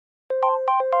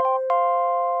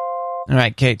All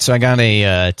right, Kate. So I got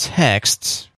a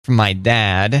text from my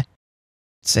dad.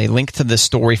 It's a link to the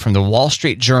story from the Wall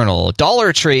Street Journal.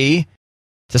 Dollar Tree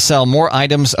to sell more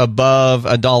items above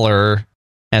 $1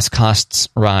 as costs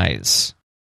rise.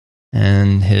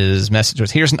 And his message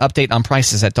was, here's an update on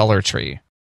prices at Dollar Tree.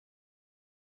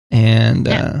 And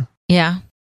yeah.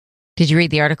 Did you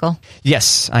read the article?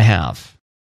 Yes, I have.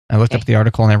 I looked up the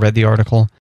article and I read the article.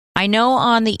 I know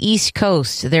on the East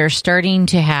Coast, they're starting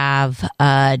to have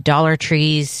Dollar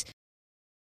Trees.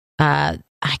 I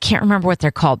can't remember what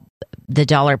they're called. The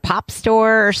Dollar Pop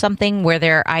Store or something, where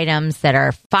there are items that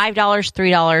are $5,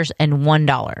 $3, and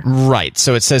 $1. Right.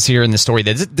 So it says here in the story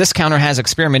that this counter has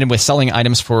experimented with selling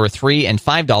items for $3 and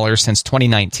 $5 since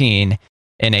 2019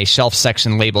 in a shelf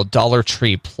section labeled Dollar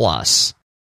Tree Plus.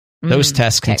 Those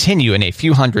tests continue in a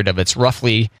few hundred of its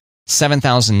roughly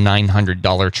 7,900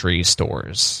 Dollar Tree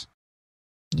stores.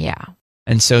 Yeah.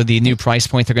 And so the new price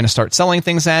point they're going to start selling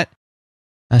things at,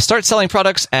 start selling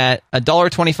products at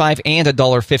 $1.25 and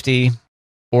 $1.50,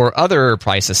 or other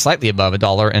prices slightly above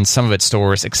 $1 in some of its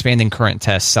stores, expanding current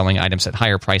tests selling items at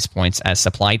higher price points as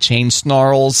supply chain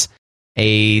snarls,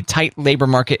 a tight labor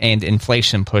market, and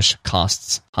inflation push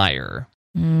costs higher.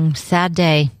 Sad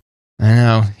day. I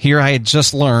know. Here I had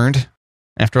just learned,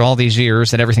 after all these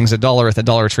years, that everything's $1 at the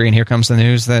Dollar Tree, and here comes the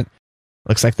news that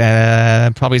looks like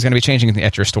that probably is going to be changing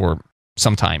at your store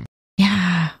sometime.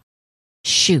 Yeah.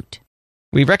 Shoot.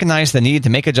 We recognize the need to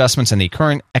make adjustments in the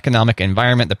current economic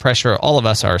environment, the pressure all of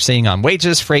us are seeing on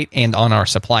wages, freight, and on our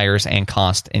suppliers, and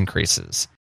cost increases.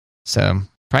 So,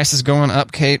 prices going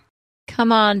up, Kate.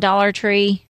 Come on, Dollar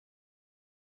Tree.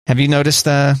 Have you noticed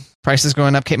prices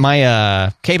going up, Kate?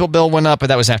 My cable bill went up, but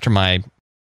that was after my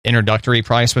introductory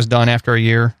price was done after a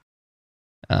year.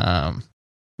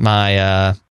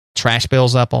 My trash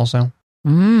bill's up also.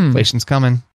 Inflation's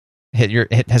coming.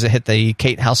 Has it hit the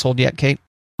Kate household yet, Kate?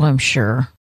 Well, I'm sure.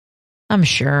 I'm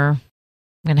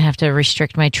going to have to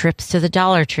restrict my trips to the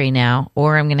Dollar Tree now,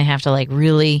 or I'm going to have to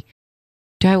really,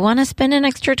 do I want to spend an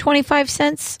extra 25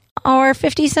 cents or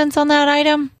 50 cents on that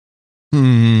item?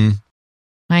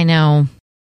 I know.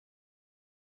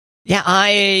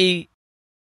 Yeah,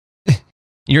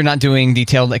 you're not doing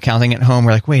detailed accounting at home.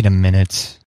 We're like, wait a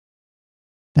minute.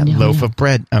 That loaf of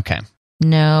bread. Okay.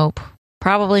 Nope.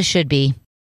 Probably should be.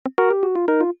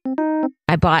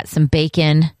 I bought some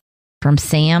bacon from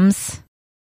Sam's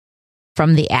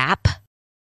from the app.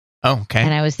 Oh, okay.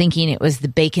 And I was thinking it was the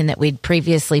bacon that we'd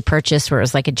previously purchased, where it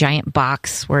was like a giant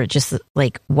box, where it just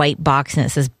white box, and it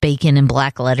says bacon in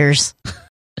black letters.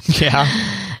 Yeah.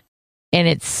 And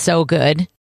it's so good.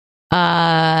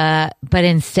 But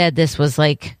instead, this was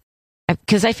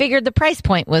because I figured the price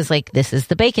point was this is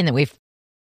the bacon that we've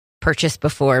purchased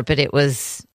before, but it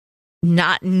was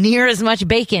not near as much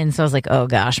bacon. So I was like, oh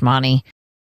gosh, Monty,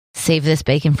 save this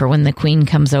bacon for when the queen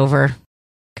comes over,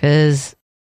 because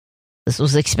this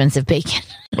was expensive bacon.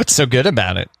 What's so good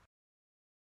about it?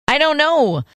 I don't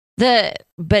know.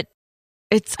 But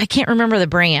I can't remember the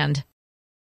brand,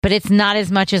 but it's not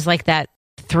as much as that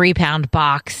 3-pound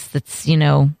box that's,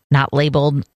 not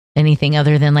labeled anything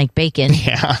other than bacon.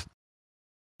 Yeah.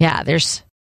 Yeah, there's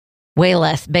way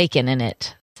less bacon in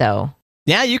it. So,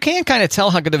 yeah, you can kind of tell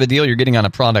how good of a deal you're getting on a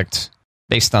product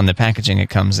based on the packaging it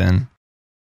comes in.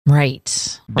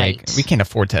 Right. We can't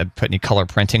afford to put any color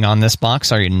printing on this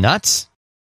box. Are you nuts?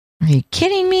 Are you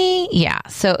kidding me? Yeah.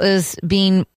 So it was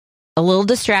being a little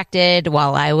distracted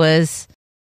while I was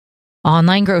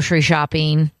online grocery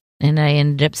shopping, and I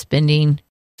ended up spending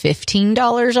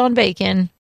 $15 on bacon.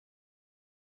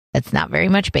 That's not very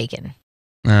much bacon.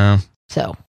 No.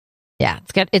 So, yeah,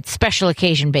 it's special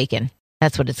occasion bacon.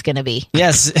 That's what it's going to be.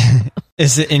 Yes.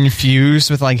 Is it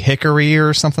infused with hickory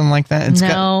or something like that?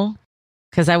 No,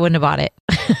 because I wouldn't have bought it.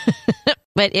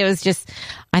 But it was just,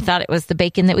 I thought it was the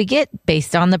bacon that we get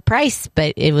based on the price,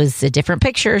 but it was a different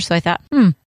picture. So I thought,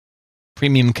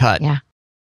 premium cut. Yeah.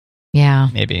 Yeah.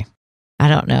 Maybe. I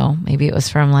don't know. Maybe it was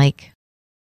from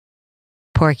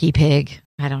Porky Pig.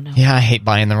 I don't know. Yeah, I hate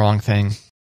buying the wrong thing.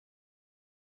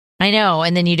 I know.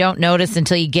 And then you don't notice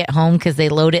until you get home because they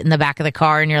load it in the back of the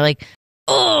car and you're like,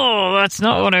 oh, that's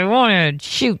not what I wanted.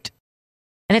 Shoot.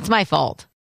 And it's my fault.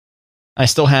 I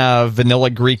still have vanilla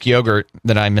Greek yogurt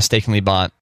that I mistakenly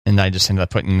bought, and I just ended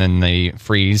up putting in the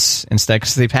freeze instead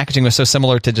because the packaging was so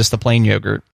similar to just the plain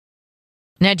yogurt.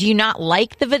 Now, do you not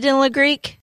like the vanilla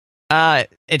Greek?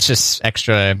 It's just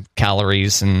extra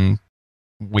calories and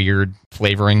weird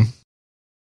flavoring.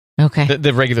 Okay.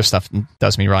 The regular stuff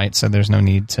does me right, so there's no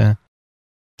need to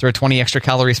throw 20 extra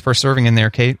calories per serving in there,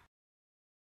 Kate.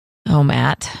 Oh,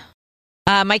 Matt.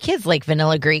 My kids like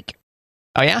vanilla Greek.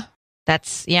 Oh, yeah?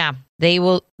 They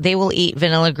will eat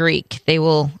vanilla Greek. They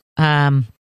will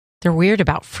They're weird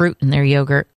about fruit in their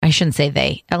yogurt. I shouldn't say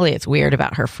they. Elliot's weird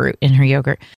about her fruit in her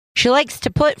yogurt. She likes to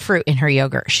put fruit in her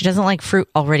yogurt. She doesn't like fruit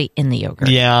already in the yogurt.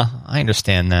 Yeah, I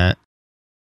understand that.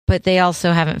 But they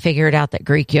also haven't figured out that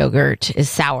Greek yogurt is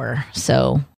sour.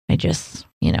 So I just,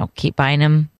 keep buying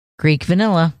them Greek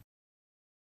vanilla.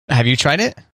 Have you tried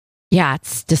it? Yeah,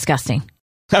 it's disgusting.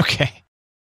 Okay.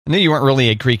 I knew you weren't really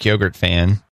a Greek yogurt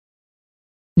fan.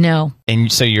 No.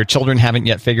 And so your children haven't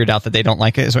yet figured out that they don't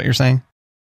like it, is what you're saying?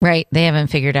 Right. They haven't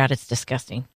figured out it's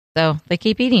disgusting. So they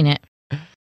keep eating it.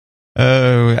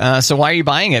 Oh, so why are you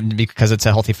buying it? Because it's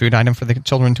a healthy food item for the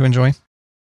children to enjoy?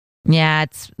 Yeah,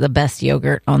 it's the best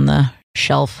yogurt on the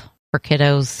shelf for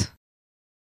kiddos.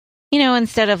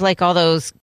 Instead of like all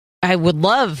those, I would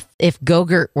love if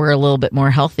Go-Gurt were a little bit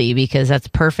more healthy because that's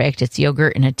perfect. It's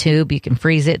yogurt in a tube. You can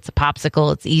freeze it. It's a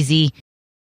popsicle. It's easy.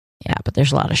 Yeah, but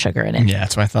there's a lot of sugar in it. Yeah,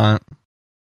 that's what I thought.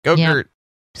 Go-Gurt.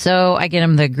 Yeah. So I get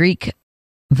them the Greek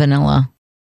vanilla.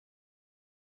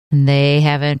 And they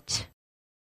haven't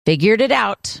figured it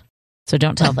out. So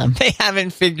don't tell them. They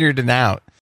haven't figured it out.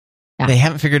 Yeah. They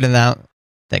haven't figured it out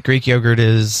that Greek yogurt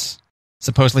is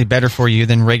supposedly better for you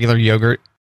than regular yogurt.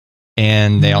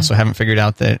 And they also haven't figured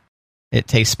out that it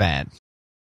tastes bad.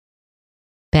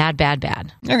 Bad, bad,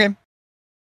 bad. Okay.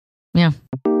 Yeah.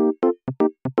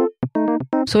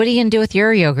 So what are you going to do with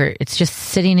your yogurt? It's just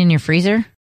sitting in your freezer?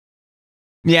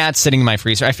 Yeah, it's sitting in my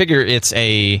freezer. I figure it's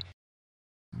a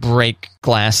break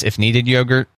glass if needed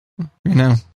yogurt.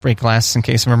 Break glass in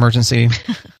case of emergency.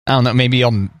 I don't know.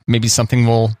 Maybe something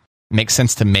will make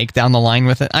sense to make down the line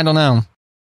with it. I don't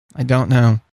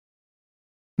know.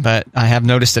 But I have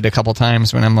noticed it a couple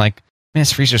times when I'm like, man,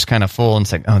 this freezer's kind of full. And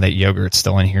it's like, oh, that yogurt's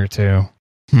still in here too.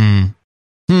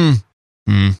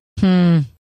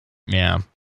 Yeah.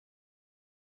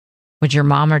 Would your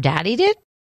mom or daddy did?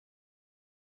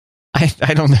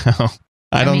 I don't know.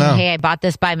 I don't know. Hey, I bought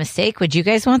this by mistake. Would you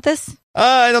guys want this?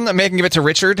 I don't know. Maybe I can give it to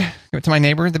Richard. Give it to my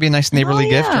neighbor. That'd be a nice neighborly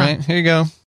gift, right? Here you go.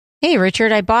 Hey,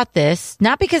 Richard, I bought this.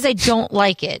 Not because I don't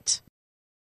like it,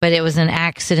 but it was an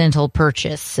accidental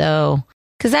purchase. So,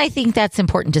 because I think that's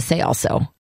important to say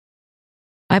also.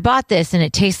 I bought this and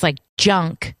it tastes like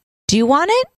junk. Do you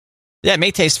want it? Yeah, it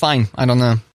may taste fine. I don't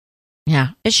know. Yeah,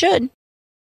 it should.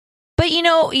 But you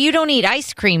don't eat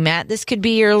ice cream, Matt. This could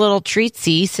be your little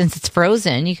treatsy since it's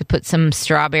frozen. You could put some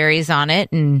strawberries on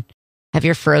it and have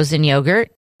your frozen yogurt.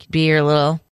 It could be your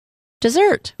little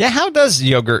dessert. Yeah, how does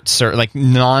yogurt serve, like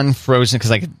non-frozen, because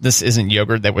like this isn't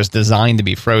yogurt that was designed to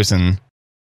be frozen.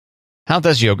 How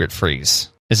does yogurt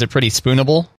freeze? Is it pretty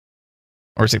spoonable?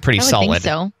 Or is it pretty solid? I think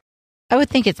so. I would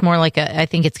think it's more like I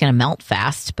think it's going to melt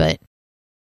fast, but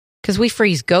because we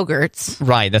freeze Go-Gurts.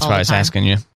 Right, that's what I was asking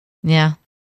you. Yeah.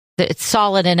 It's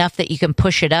solid enough that you can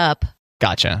push it up.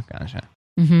 Gotcha.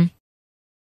 Mm-hmm.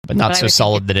 But not so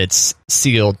solid that it's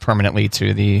sealed permanently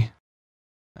to the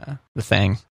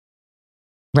thing.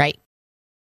 Right.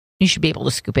 You should be able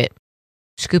to scoop it.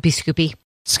 Scoopy.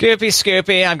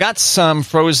 Scoopy. I've got some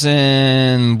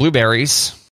frozen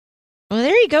blueberries. Well,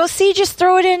 there you go. See, just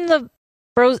throw it in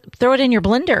your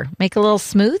blender. Make a little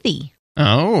smoothie.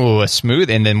 Oh, a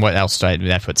smooth. And then what else do I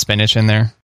do? I put spinach in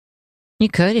there? You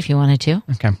could if you wanted to.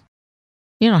 Okay.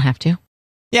 You don't have to.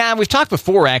 Yeah, we've talked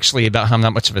before, actually, about how I'm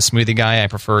not much of a smoothie guy. I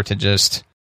prefer to just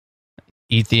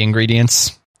eat the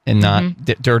ingredients and not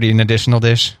dirty an additional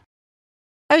dish.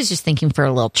 I was just thinking for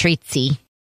a little treatsy.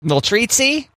 Little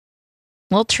treatsy?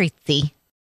 Little treatsy.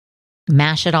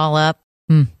 Mash it all up.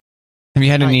 Have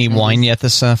you had any wine yet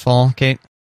this fall, Kate?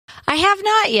 I have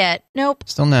not yet. Nope.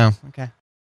 Still no. Okay.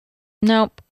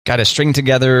 Nope. Got to string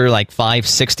together like 5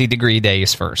 60-degree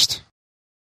days first.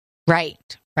 Right.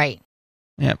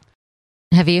 Yep.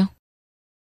 Have you?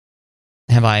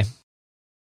 Have I?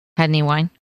 Had any wine?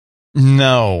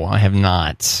 No, I have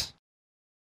not.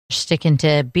 You're sticking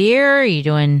to beer? Are you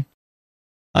doing...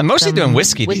 I'm mostly doing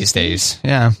whiskey these days.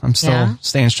 Yeah, I'm still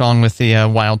staying strong with the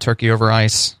wild turkey over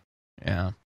ice.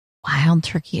 Yeah. Wild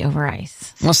turkey over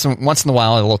ice. Once in a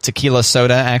while, a little tequila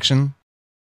soda action.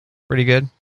 Pretty good.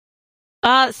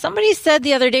 Somebody said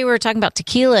the other day we were talking about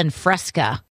tequila and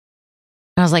Fresca.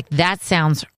 I was like, that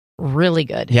sounds really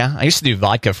good. Yeah, I used to do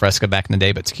vodka Fresca back in the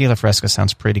day, but tequila Fresca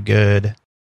sounds pretty good.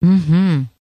 Mm-hmm.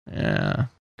 Yeah,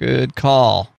 good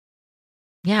call.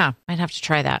 Yeah, I'd have to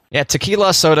try that. Yeah,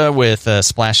 tequila soda with a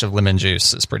splash of lemon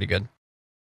juice is pretty good.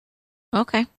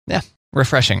 Okay. Yeah,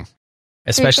 refreshing.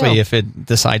 Especially if it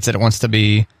decides that it wants to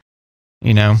be,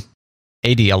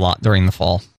 80 a lot during the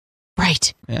fall.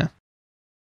 Right. Yeah.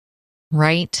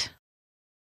 Right.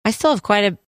 I still have quite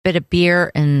a bit of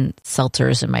beer and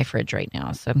seltzers in my fridge right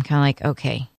now. So I'm kind of like,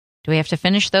 okay, do we have to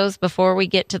finish those before we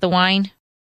get to the wine?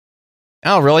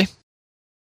 Oh, really?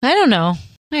 I don't know.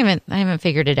 I haven't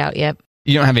figured it out yet.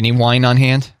 You don't have any wine on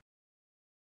hand?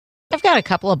 I've got a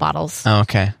couple of bottles. Oh,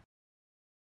 okay.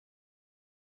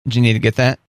 Did you need to get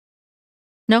that?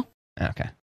 No. Okay.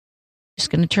 Just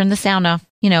going to turn the sound off.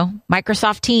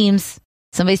 Microsoft Teams.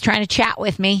 Somebody's trying to chat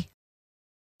with me,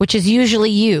 which is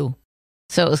usually you.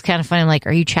 So it was kind of funny. Like,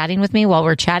 are you chatting with me while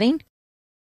we're chatting?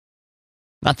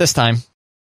 Not this time.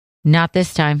 Not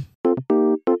this time.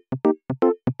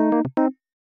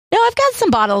 No, I've got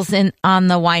some bottles on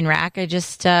the wine rack. I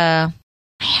just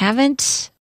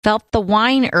haven't felt the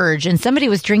wine urge. And somebody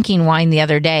was drinking wine the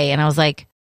other day, and I was like,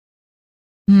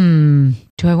 do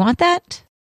I want that?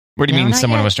 What do you mean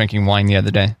someone was drinking wine the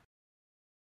other day?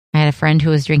 I had a friend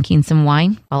who was drinking some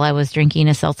wine while I was drinking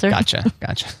a seltzer. Gotcha.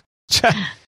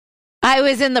 I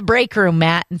was in the break room,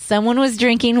 Matt, and someone was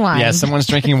drinking wine. Yeah, someone's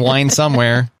drinking wine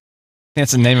somewhere.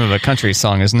 That's the name of a country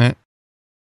song, isn't it?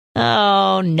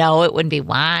 Oh, no, it wouldn't be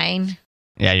wine.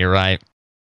 Yeah, you're right.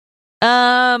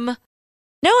 No,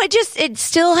 it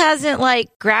still hasn't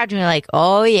grabbed me like,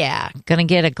 oh yeah, gonna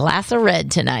get a glass of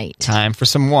red tonight. Time for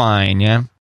some wine, yeah?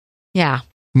 Yeah.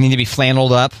 You need to be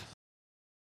flanneled up.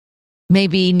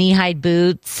 Maybe knee-high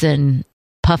boots and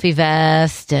puffy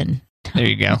vest and... There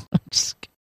you go. Just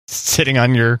sitting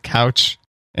on your couch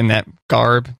in that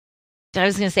garb. I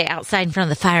was going to say outside in front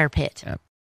of the fire pit. Yep.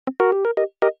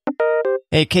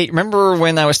 Hey, Kate, remember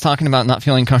when I was talking about not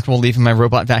feeling comfortable leaving my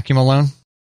robot vacuum alone?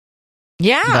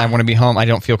 Yeah. That I want to be home. I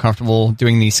don't feel comfortable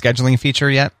doing the scheduling feature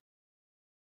yet.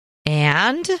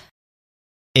 And?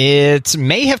 It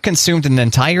may have consumed an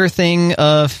entire thing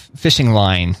of fishing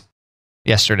line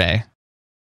yesterday.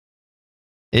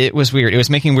 It was weird. It was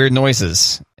making weird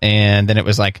noises. And then it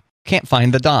was like, can't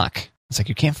find the dock. It's like,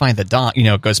 you can't find the dock.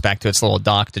 It goes back to its little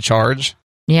dock to charge.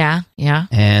 Yeah, yeah.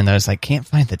 And I was like, can't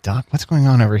find the dock. What's going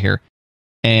on over here?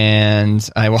 And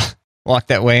I walked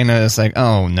that way and I was like,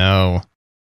 oh no.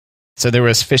 So there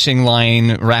was fishing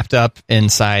line wrapped up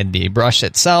inside the brush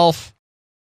itself,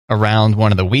 around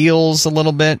one of the wheels a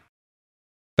little bit.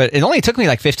 But it only took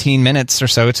me 15 minutes or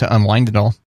so to unwind it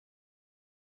all.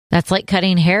 That's like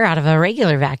cutting hair out of a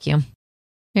regular vacuum.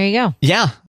 There you go. Yeah.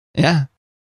 Yeah.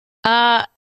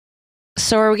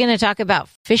 So are we going to talk about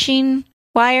fishing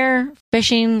wire,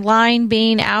 fishing line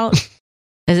being out?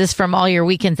 Is this from all your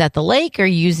weekends at the lake, or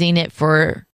using it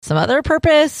for some other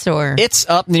purpose? Or it's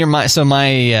up near my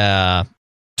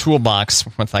toolbox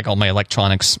with all my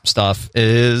electronics stuff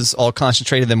is all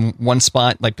concentrated in one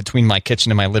spot, between my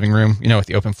kitchen and my living room, with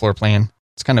the open floor plan.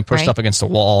 It's kind of pushed up against a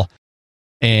wall.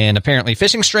 And apparently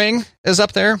fishing string is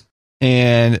up there,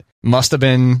 and must have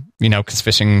been, because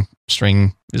fishing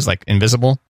string is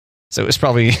invisible. So it was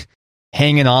probably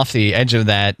hanging off the edge of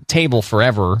that table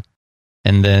forever.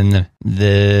 And then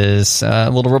this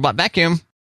little robot vacuum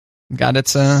got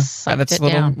its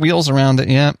little wheels around it.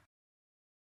 Yeah.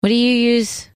 What do you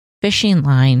use fishing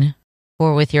line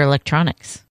for with your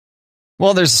electronics?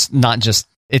 Well, there's not just,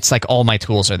 it's all my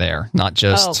tools are there, not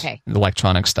just the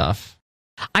electronic stuff.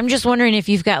 I'm just wondering if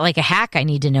you've got a hack I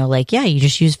need to know. You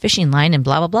just use fishing line and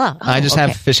blah, blah, blah. I just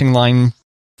have fishing line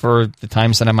for the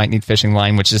times that I might need fishing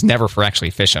line, which is never for actually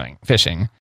fishing, which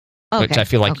I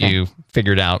feel you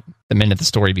figured out the minute the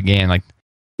story began.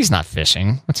 He's not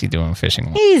fishing. What's he doing with fishing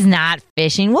line? He's not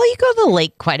fishing. Well, you go to the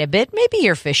lake quite a bit. Maybe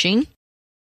you're fishing.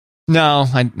 No,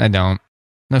 I don't.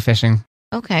 No fishing.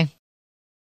 Okay.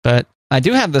 But I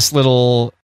do have this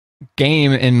little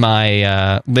game in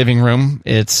my living room.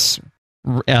 It's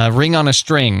Ring on a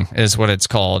String is what it's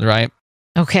called, right?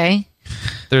 Okay.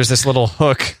 There's this little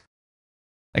hook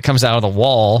that comes out of the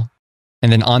wall,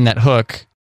 and then on that hook,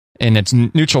 in its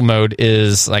neutral mode,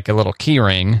 is a little key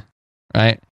ring,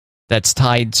 right? That's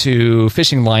tied to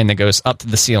fishing line that goes up to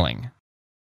the ceiling,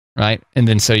 right? And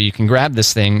then so you can grab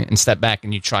this thing and step back,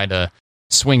 and you try to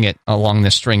swing it along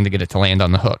the string to get it to land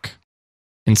on the hook.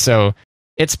 And so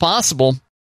it's possible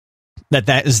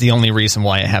that is the only reason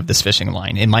why I have this fishing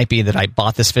line. It might be that I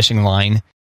bought this fishing line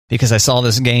because I saw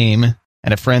this game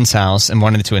at a friend's house and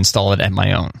wanted to install it at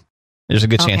my own. There's a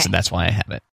good chance that that's why I have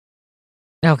it.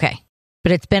 Okay.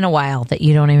 But it's been a while that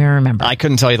you don't even remember. I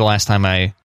couldn't tell you the last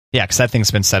time because that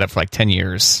thing's been set up for 10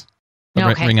 years.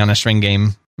 The Ring on a String game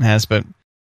has, but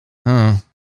I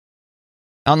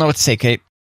don't know what to say, Kate.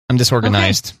 I'm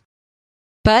disorganized.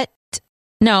 Okay.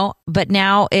 But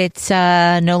now it's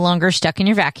no longer stuck in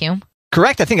your vacuum.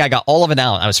 Correct. I think I got all of it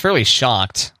out. I was fairly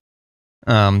shocked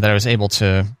that I was able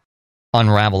to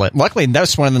unravel it. Luckily,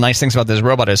 that's one of the nice things about this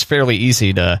robot. It's fairly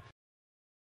easy to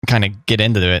kind of get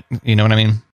into it. You know what I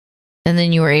mean? And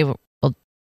then you were able to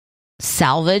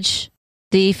salvage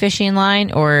the fishing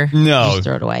line, or no, just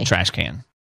throw it away? Trash can.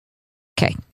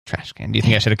 Okay. Trash can. Do you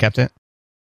think I should have kept it?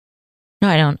 No,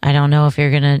 I don't know if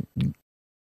you're going to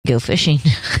go fishing.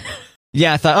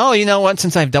 Yeah, I thought, oh, you know what?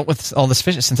 Since I've dealt with all this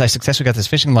fish, since I successfully got this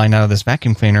fishing line out of this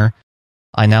vacuum cleaner,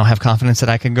 I now have confidence that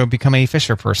I can go become a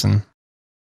fisher person.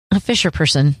 A fisher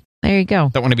person. There you go.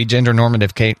 Don't want to be gender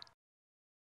normative, Kate.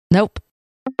 Nope.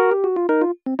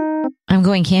 I'm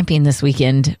going camping this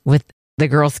weekend with the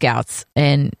Girl Scouts.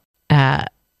 And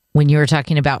when you were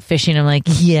talking about fishing, I'm like,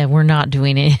 yeah, we're not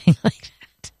doing anything like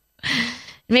that.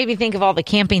 It made me think of all the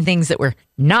camping things that we're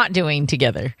not doing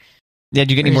together. Yeah,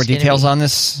 did you get any more details on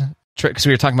this trip? Because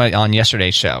we were talking about it on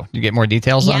yesterday's show. Did you get more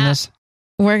details on this?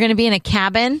 We're going to be in a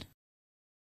cabin.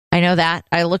 I know that.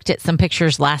 I looked at some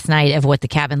pictures last night of what the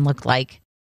cabin looked like.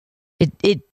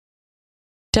 It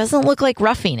doesn't look like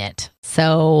Roughing It.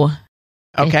 So.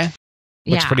 Okay.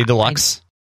 Looks pretty deluxe.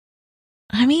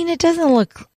 I mean, it doesn't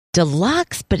look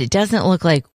deluxe, but it doesn't look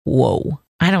like, whoa.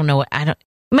 I don't know.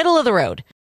 Middle of the road.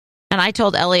 And I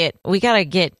told Elliot, we got to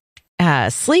get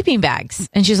sleeping bags.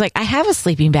 And she's like, I have a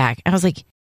sleeping bag. I was like,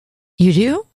 you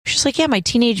do? She's like, yeah, my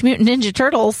Teenage Mutant Ninja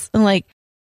Turtles. I'm like,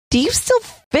 do you still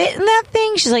fit in that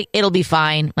thing? She's like, it'll be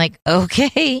fine. I'm like,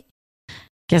 okay.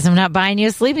 Guess I'm not buying you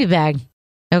a sleeping bag.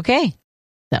 Okay.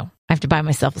 So I have to buy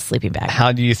myself a sleeping bag.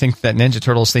 How do you think that Ninja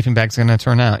Turtle sleeping bag's going to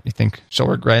turn out? You think she'll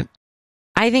regret?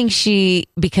 I think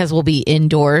because we'll be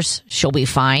indoors, she'll be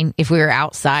fine. If we were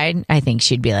outside, I think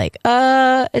she'd be like,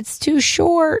 it's too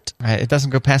short. Right, it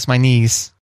doesn't go past my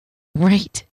knees.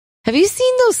 Right. Have you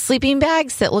seen those sleeping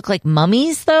bags that look like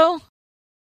mummies, though?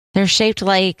 They're shaped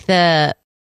like I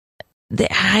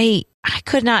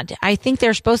could not. I think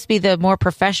they're supposed to be the more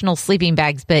professional sleeping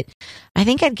bags, but I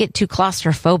think I'd get too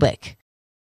claustrophobic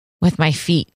with my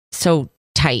feet so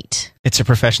tight. It's a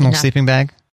professional sleeping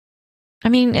bag? I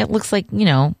mean, it looks like,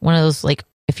 one of those, like,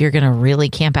 if you're going to really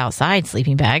camp outside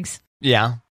sleeping bags.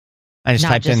 Yeah. I just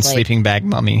typed in sleeping bag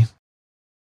mummy.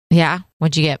 Yeah?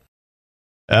 What'd you get?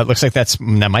 It looks like that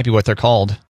might be what they're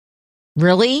called.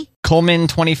 Really? Coleman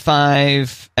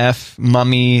 25F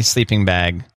mummy sleeping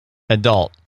bag.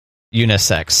 Adult.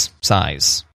 Unisex.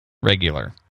 Size.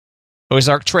 Regular.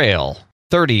 Ozark Trail.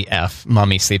 30F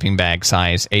mummy sleeping bag.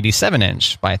 Size 87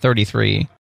 inch by 33.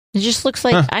 It just looks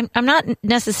like I'm not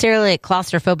necessarily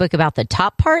claustrophobic about the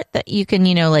top part that you can,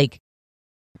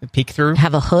 peek through,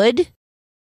 have a hood,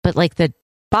 but like the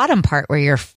bottom part where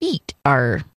your feet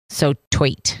are so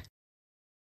tight.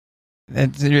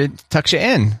 It tucks you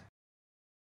in.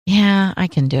 Yeah, I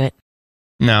can do it.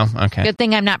 No, okay. Good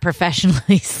thing I'm not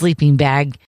professionally sleeping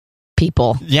bag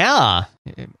people. Yeah,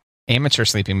 amateur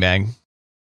sleeping bag.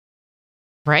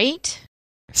 Right?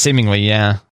 Seemingly,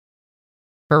 yeah.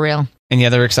 For real. Any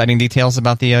other exciting details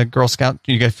about the Girl Scout?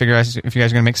 You guys figure out if you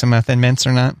guys are going to make some Thin Mints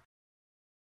or not?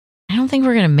 I don't think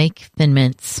we're going to make Thin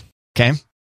Mints. Okay.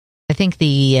 I think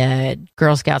the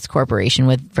Girl Scouts Corporation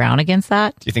would frown against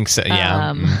that. Do you think so?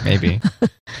 Yeah, maybe.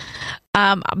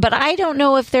 But I don't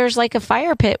know if there's like a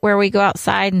fire pit where we go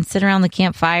outside and sit around the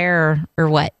campfire or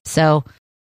what. So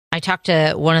I talked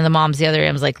to one of the moms the other day.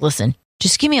 I was like, listen,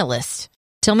 just give me a list.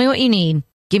 Tell me what you need.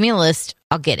 Give me a list.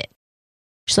 I'll get it.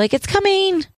 She's like, it's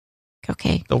coming.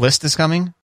 Okay. The list is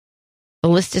coming? The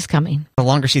list is coming. The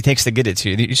longer she takes to get it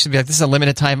to you, you should be like, this is a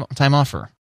limited time offer.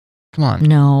 Come on.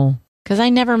 No, because I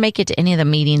never make it to any of the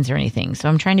meetings or anything. So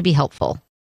I'm trying to be helpful.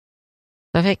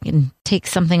 So if I can take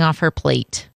something off her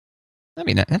plate. I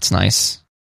mean, that's nice.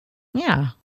 Yeah.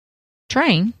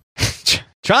 Trying.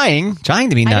 Trying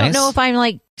to be nice. I don't know if I'm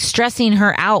like stressing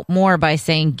her out more by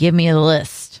saying, give me a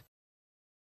list.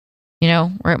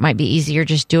 Or it might be easier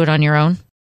just do it on your own.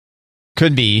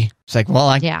 Could be. It's like, well,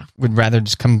 I would rather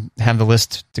just come have the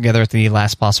list together at the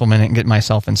last possible minute and get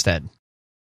myself instead.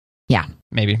 Yeah.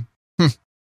 Maybe.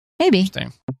 Maybe.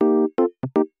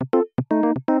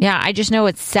 Yeah, I just know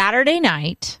it's Saturday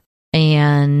night,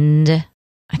 and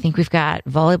I think we've got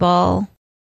volleyball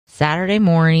Saturday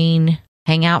morning,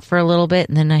 hang out for a little bit,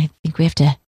 and then I think we have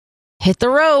to hit the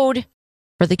road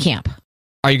for the camp.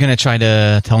 Are you going to try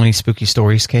to tell any spooky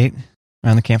stories, Kate,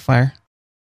 around the campfire?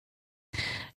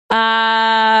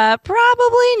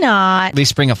 Probably not. At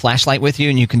least bring a flashlight with you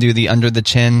and you can do the under the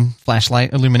chin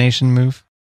flashlight illumination move.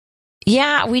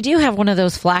 Yeah, we do have one of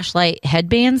those flashlight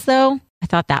headbands, though. I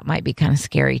thought that might be kind of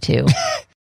scary, too.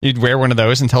 You'd wear one of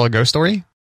those and tell a ghost story?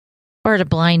 Or to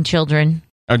blind children.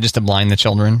 Or just to blind the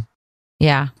children?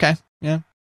 Yeah. Okay, yeah.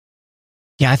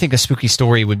 Yeah, I think a spooky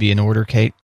story would be in order,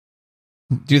 Kate.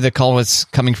 Do the call what's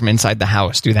coming from inside the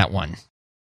house. Do that one.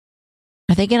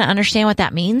 Are they going to understand what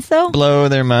that means, though? Blow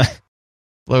their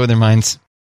minds.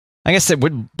 I guess it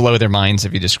would blow their minds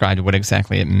if you described what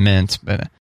exactly it meant.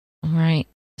 But right.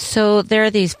 So there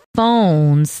are these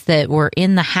phones that were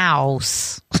in the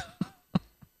house.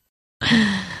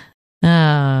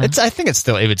 I think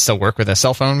it would still work with a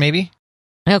cell phone, maybe.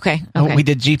 Okay. Oh, we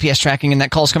did GPS tracking, and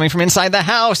that call's coming from inside the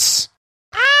house.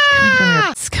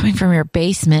 It's coming from your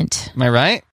basement. Am I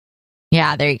right?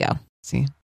 Yeah, there you go. See?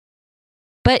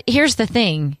 But here's the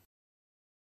thing.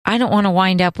 I don't want to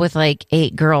wind up with like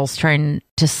 8 girls trying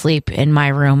to sleep in my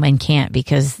room and can't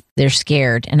because they're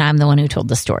scared, and I'm the one who told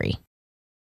the story.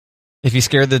 If you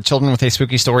scare the children with a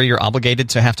spooky story, you're obligated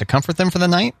to have to comfort them for the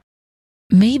night?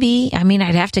 Maybe. I mean,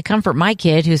 I'd have to comfort my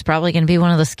kid, who's probably going to be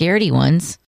one of the scaredy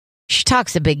ones. She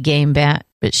talks a big game, but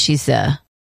she scares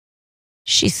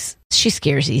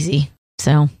easy.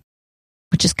 So,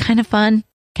 which is kind of fun,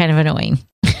 kind of annoying.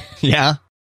 Yeah.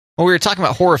 Well, we were talking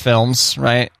about horror films,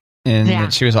 right?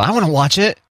 And she was like, I want to watch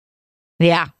it.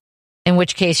 Yeah. In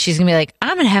which case, she's going to be like,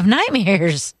 I'm going to have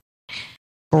nightmares.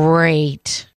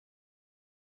 Great.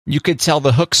 You could tell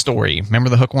the Hook story. Remember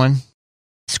the Hook one?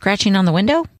 Scratching on the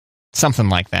window? Something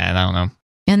like that. I don't know.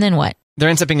 And then what? There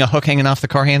ends up being a hook hanging off the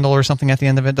car handle or something at the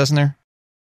end of it, doesn't there?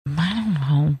 I don't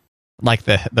know. Like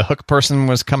the hook person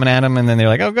was coming at him, and then they're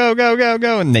like, oh, go, go, go,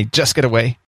 go. And they just get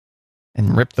away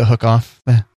and rip the hook off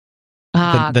the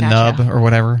gotcha. nub or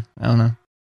whatever. I don't know.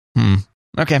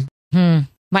 Okay.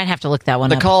 Might have to look that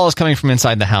one up. The call is coming from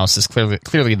inside the house is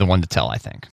clearly the one to tell, I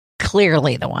think.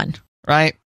 Clearly the one.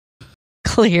 Right?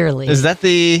 Clearly. Is that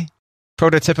the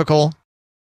prototypical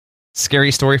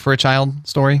scary story for a child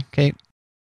story, Kate?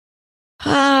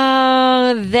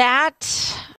 I'm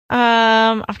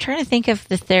trying to think if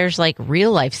there's like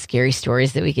real life scary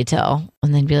stories that we could tell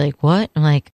and then be like, what? I'm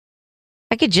like,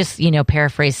 I could just,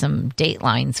 paraphrase some date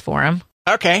lines for him.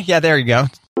 Okay. Yeah, there you go.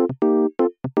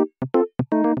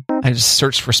 I just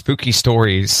searched for spooky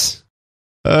stories.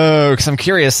 Oh, because I'm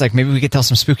curious, like maybe we could tell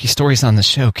some spooky stories on the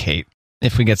show, Kate,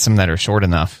 if we get some that are short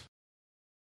enough.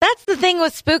 That's the thing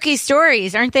with spooky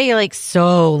stories. Aren't they like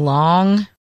so long?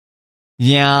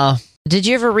 Yeah. Did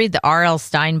you ever read the R.L.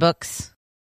 Stein books?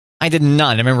 I did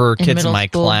not. I remember kids in my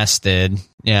school? class did.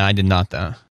 Yeah, I did not,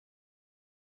 though.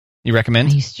 You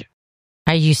recommend?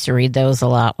 I used to read those a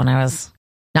lot when I was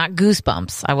not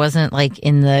Goosebumps. I wasn't like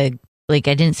I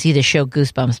didn't see the show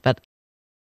Goosebumps, but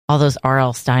all those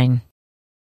R.L. Stein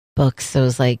books. So it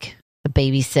was like a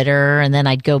babysitter, and then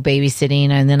I'd go babysitting,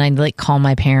 and then I'd like call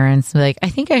my parents and be like, I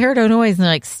think I heard a noise. And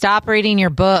they're like, stop reading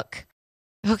your book.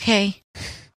 Okay.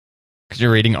 Because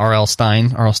you're reading R.L.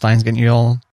 Stein. R.L. Stein's getting you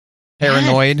all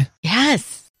paranoid.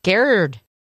 Yes. Scared.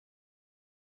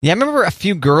 Yeah, I remember a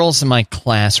few girls in my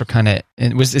class were kind of...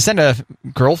 Is that a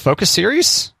girl-focused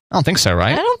series? I don't think so,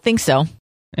 right? I don't think so.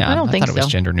 Yeah, I don't think thought it was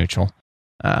gender neutral.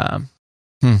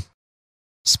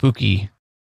 Spooky.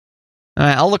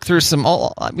 I'll look through some...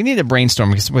 we need to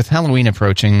brainstorm, because with Halloween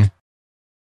approaching,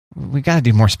 we got to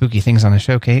do more spooky things on the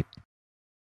show, Kate.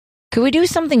 Could we do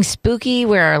something spooky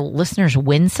where our listeners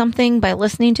win something by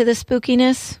listening to the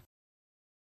spookiness?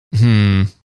 I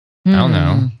don't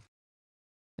know.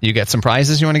 You got some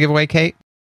prizes you want to give away, Kate?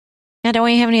 Yeah, don't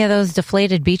we have any of those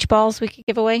deflated beach balls we could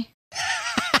give away?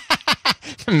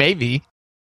 Maybe.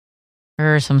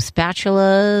 Or some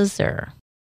spatulas, or...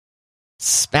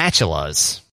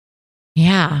 Spatulas?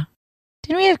 Yeah.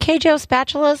 Didn't we have K-Joe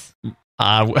spatulas?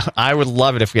 I would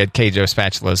love it if we had K-Joe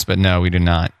spatulas, but no, we do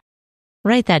not.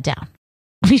 Write that down.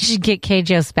 We should get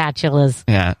K-Joe spatulas.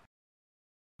 Yeah.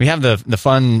 We have the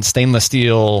fun stainless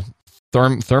steel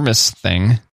thermos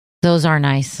thing. Those are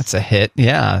nice. That's a hit.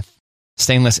 Yeah.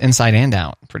 Stainless inside and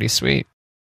out. Pretty sweet.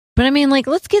 But I mean, like,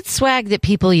 let's get swag that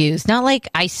people use. Not like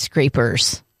ice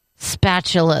scrapers.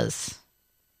 Spatulas.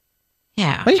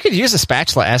 Yeah. Well, you could use a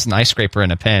spatula as an ice scraper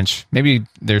in a pinch. Maybe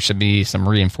there should be some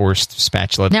reinforced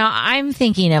spatula. Now, I'm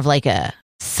thinking of like a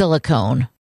silicone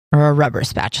or a rubber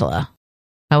spatula.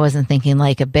 I wasn't thinking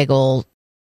like a big old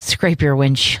scrape your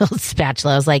windshield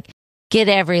spatula. I was like, get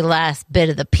every last bit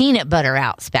of the peanut butter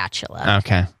out spatula.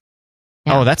 Okay.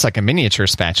 Yeah. Oh, that's like a miniature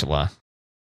spatula.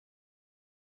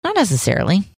 Not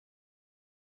necessarily.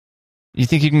 You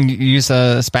think you can use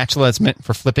a spatula that's meant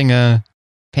for flipping a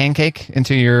pancake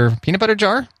into your peanut butter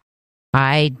jar?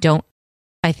 I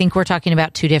think we're talking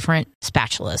about two different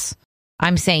spatulas.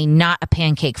 I'm saying not a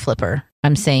pancake flipper.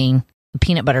 I'm saying a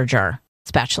peanut butter jar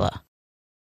spatula.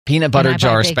 Peanut butter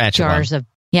jar spatula.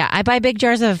 I buy big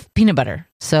jars of peanut butter.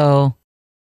 So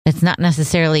it's not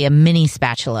necessarily a mini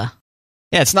spatula.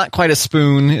 Yeah, it's not quite a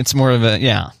spoon. It's more of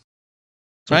a,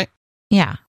 right?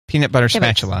 Yeah. Peanut butter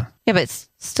spatula. But it's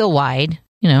still wide,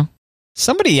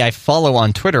 Somebody I follow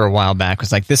on Twitter a while back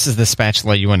was like, this is the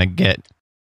spatula you want to get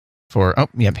for,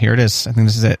 here it is. I think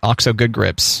this is it. OXO Good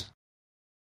Grips.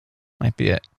 Might be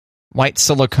it. White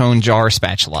silicone jar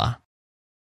spatula.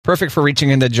 Perfect for reaching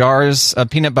into jars of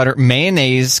peanut butter.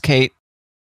 Mayonnaise, Kate.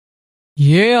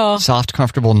 Yeah. Soft,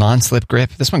 comfortable, non-slip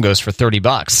grip. This one goes for $30.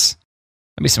 That'd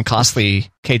be some costly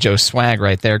Keijo swag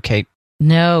right there, Kate.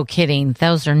 No kidding.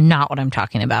 Those are not what I'm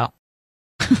talking about.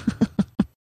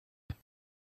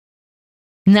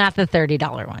 Not the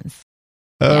 $30 ones.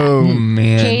 Oh,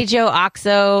 man. Keijo,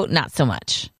 OXO, not so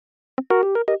much.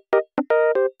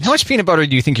 How much peanut butter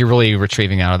do you think you're really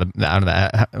retrieving out of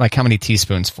that? Like, how many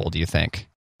teaspoons full do you think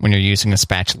when you're using a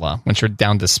spatula? Once you're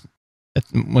down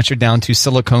to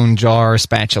silicone jar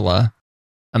spatula,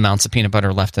 amounts of peanut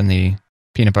butter left in the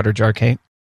peanut butter jar, Kate?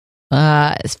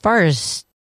 As far as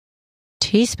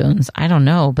teaspoons, I don't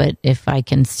know, but if I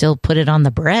can still put it on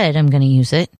the bread, I'm going to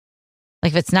use it.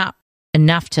 Like if it's not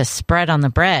enough to spread on the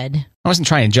bread. I wasn't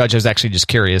trying to judge. I was actually just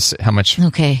curious how much.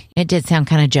 Okay, it did sound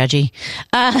kind of judgy.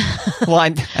 Well, I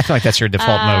feel like that's your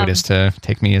default mode, is to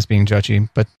take me as being judgy,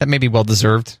 but that may be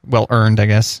well-deserved, well-earned, I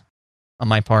guess, on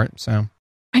my part. So,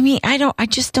 I mean, I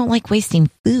just don't like wasting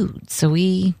food, so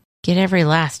we get every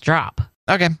last drop.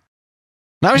 Okay.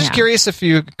 I was just curious if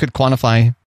you could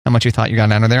quantify how much you thought you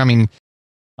got out of there. I mean,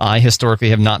 I historically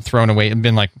have not thrown away and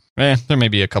been like, there may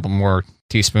be a couple more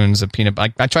teaspoons of peanut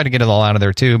butter. I try to get it all out of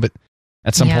there too, but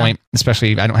at some point,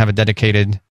 especially if I don't have a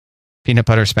dedicated peanut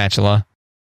butter spatula.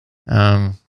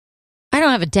 I don't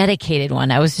have a dedicated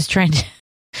one. I was just trying to,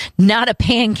 not a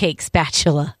pancake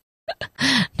spatula,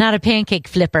 not a pancake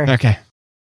flipper. Okay.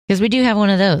 Because we do have one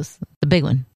of those, the big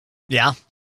one. Yeah.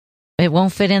 It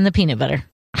won't fit in the peanut butter.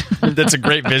 That's a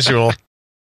great visual.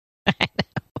 I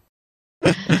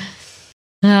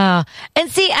know. And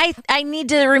see, I need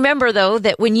to remember, though,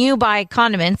 that when you buy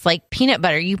condiments like peanut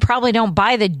butter, you probably don't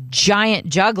buy the giant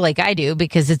jug like I do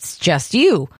because it's just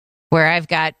you, where I've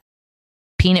got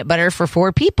peanut butter for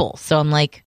 4 people. So I'm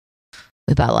like,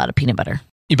 we bought a lot of peanut butter.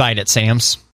 You buy it at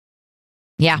Sam's?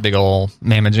 Yeah. Big old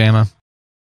Mamma Jamma?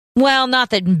 Well, not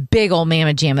the big old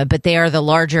Mamma Jamma, but they are the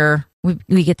larger.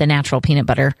 We get the natural peanut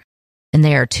butter, and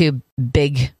they are 2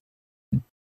 big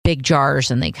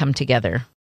jars, and they come together.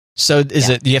 So is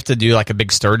it, do you have to do like a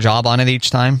big stir job on it each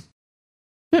time?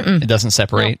 Mm-mm. It doesn't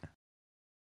separate?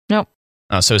 Nope.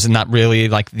 Oh, so is it not really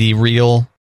like the real?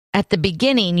 At the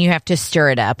beginning, you have to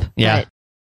stir it up. Yeah.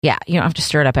 Yeah, you don't have to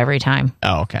stir it up every time.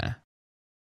 Oh, okay.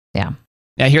 Yeah.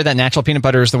 Yeah, I hear that natural peanut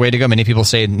butter is the way to go. Many people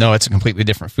say, no, it's a completely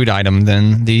different food item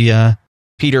than the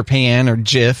Peter Pan or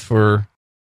Jif or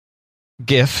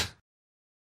GIF.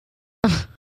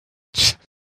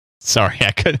 Sorry,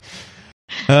 I could.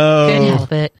 Oh, couldn't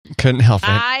help it. Couldn't help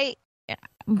it.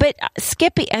 But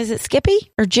Skippy, is it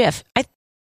Skippy or Jif?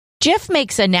 Jif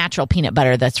makes a natural peanut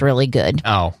butter that's really good.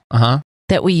 Oh,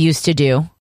 that we used to do,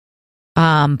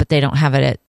 but they don't have it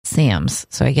at Sam's.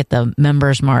 So I get the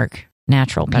Members Mark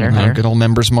natural peanut butter. Good old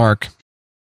Members Mark.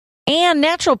 And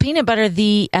natural peanut butter,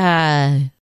 the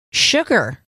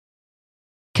sugar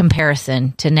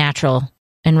comparison to natural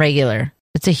and regular,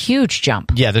 it's a huge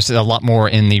jump. Yeah, there's a lot more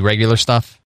in the regular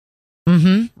stuff.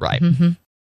 Mm-hmm. Right. Mm-hmm.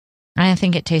 I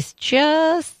think it tastes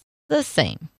just the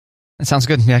same. That sounds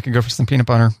good. Yeah, I could go for some peanut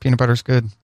butter. Peanut butter's good.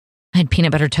 I had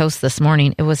peanut butter toast this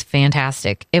morning. It was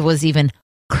fantastic. It was even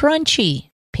crunchy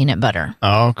peanut butter.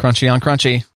 Oh, crunchy on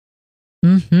crunchy.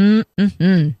 Mm-hmm.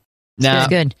 Mm-hmm. Now,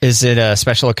 good. Is it a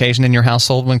special occasion in your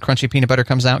household when crunchy peanut butter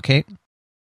comes out, Kate?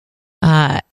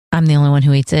 I'm the only one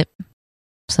who eats it.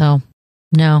 So,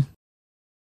 no.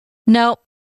 Nope.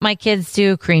 My kids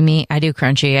do creamy. I do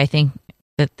crunchy. I think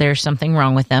that there's something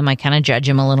wrong with them. I kind of judge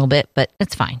them a little bit, but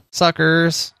it's fine.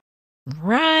 Suckers.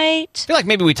 Right. I feel like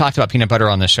maybe we talked about peanut butter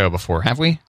on this show before, have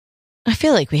we? I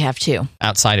feel like we have too.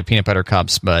 Outside of peanut butter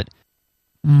cups, but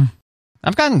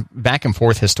I've gone back and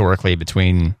forth historically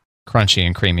between crunchy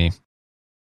and creamy.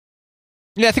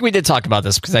 Yeah, I think we did talk about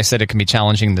this because I said it can be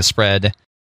challenging to spread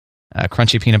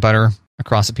crunchy peanut butter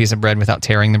across a piece of bread without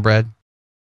tearing the bread.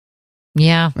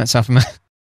 Yeah. That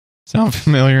sound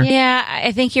familiar? Yeah,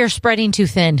 I think you're spreading too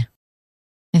thin.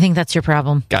 I think that's your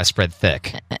problem. Got to spread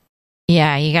thick.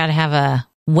 Yeah, you got to have a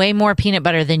way more peanut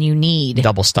butter than you need.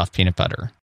 Double stuffed peanut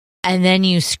butter. And then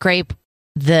you scrape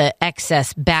the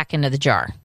excess back into the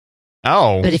jar.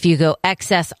 Oh. But if you go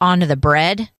excess onto the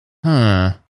bread,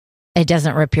 it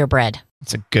doesn't rip your bread.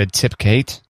 That's a good tip,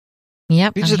 Kate.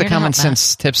 Yep. These are the common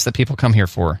sense tips that people come here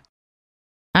for.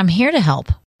 I'm here to help.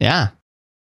 Yeah.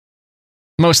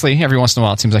 Mostly, every once in a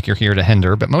while, it seems like you're here to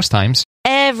hinder, but most times.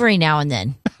 Every now and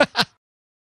then.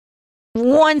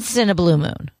 Once in a blue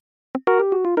moon.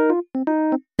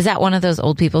 Is that one of those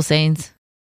old people sayings?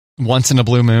 Once in a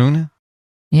blue moon?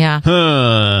 Yeah.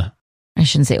 Huh. I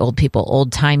shouldn't say old people,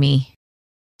 old-timey.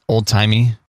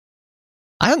 Old-timey?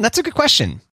 That's a good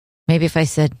question. Maybe if I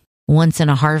said once in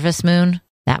a harvest moon,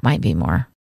 that might be more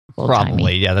old-timey.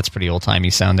 Probably, yeah, that's pretty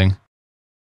old-timey sounding.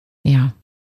 Yeah.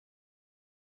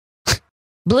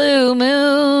 Blue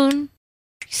moon,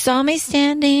 saw me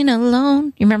standing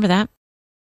alone. You remember that?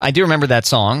 I do remember that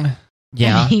song.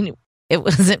 Yeah. I mean, it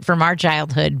wasn't from our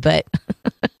childhood, but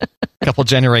a couple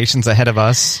generations ahead of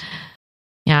us.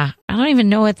 Yeah. I don't even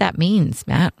know what that means,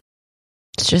 Matt.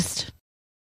 It's just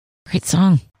a great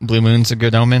song. Blue moon's a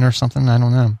good omen or something? I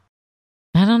don't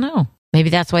know. Maybe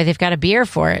that's why they've got a beer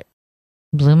for it.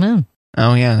 Blue Moon.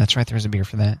 Oh, yeah, that's right. There's a beer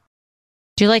for that.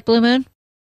 Do you like Blue Moon?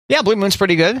 Yeah, Blue Moon's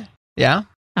pretty good. Yeah.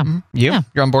 Oh, Mm-hmm. You? yeah.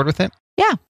 You're on board with it?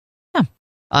 Yeah.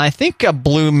 I think a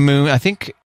Blue Moon, a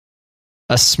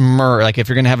Smurf, like if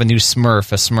you're going to have a new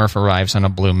Smurf, a Smurf arrives on a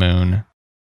Blue Moon.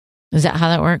 Is that how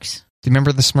that works? Do you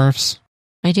remember the Smurfs?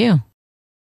 I do.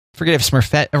 Forget if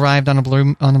Smurfette arrived on a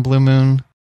Blue Moon.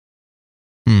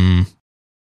 I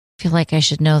feel like I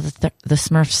should know the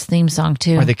Smurfs theme song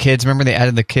too. Or the kids. Remember they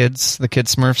added the kid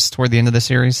Smurfs toward the end of the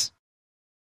series?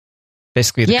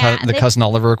 Basically the Cousin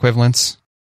Oliver equivalents.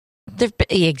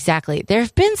 Exactly. There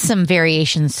have been some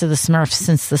variations to the Smurfs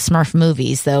since the Smurf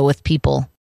movies, though, with people.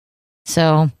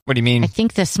 So, what do you mean? I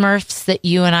think the Smurfs that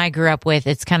you and I grew up with,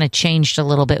 it's kind of changed a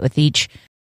little bit with each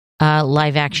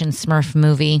live-action Smurf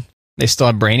movie. They still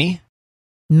have Brainy?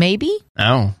 Maybe.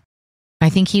 Oh. I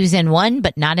think he was in one,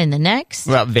 but not in the next.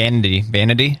 What about Vanity?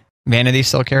 Vanity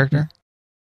still a character?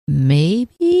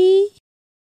 Maybe.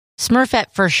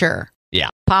 Smurfette for sure. Yeah.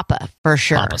 Papa for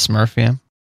sure. Papa Smurf, yeah.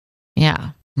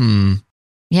 Yeah.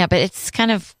 Yeah, but it's kind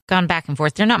of gone back and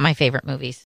forth. They're not my favorite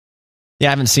movies. Yeah,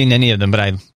 I haven't seen any of them, but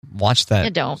I watched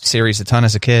that series a ton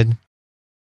as a kid.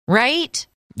 Right?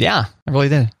 Yeah, I really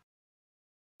did.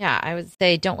 Yeah, I would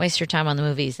say don't waste your time on the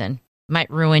movies and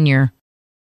might ruin your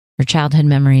childhood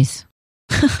memories.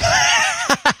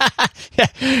 Yeah.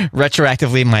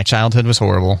 Retroactively, my childhood was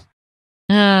horrible.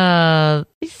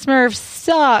 These Smurfs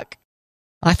suck.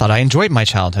 I thought I enjoyed my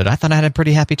childhood. I thought I had a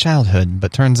pretty happy childhood,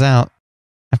 but turns out,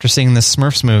 after seeing this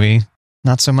Smurfs movie,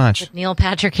 not so much. With Neil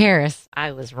Patrick Harris,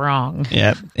 I was wrong.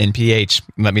 Yep, NPH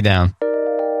let me down.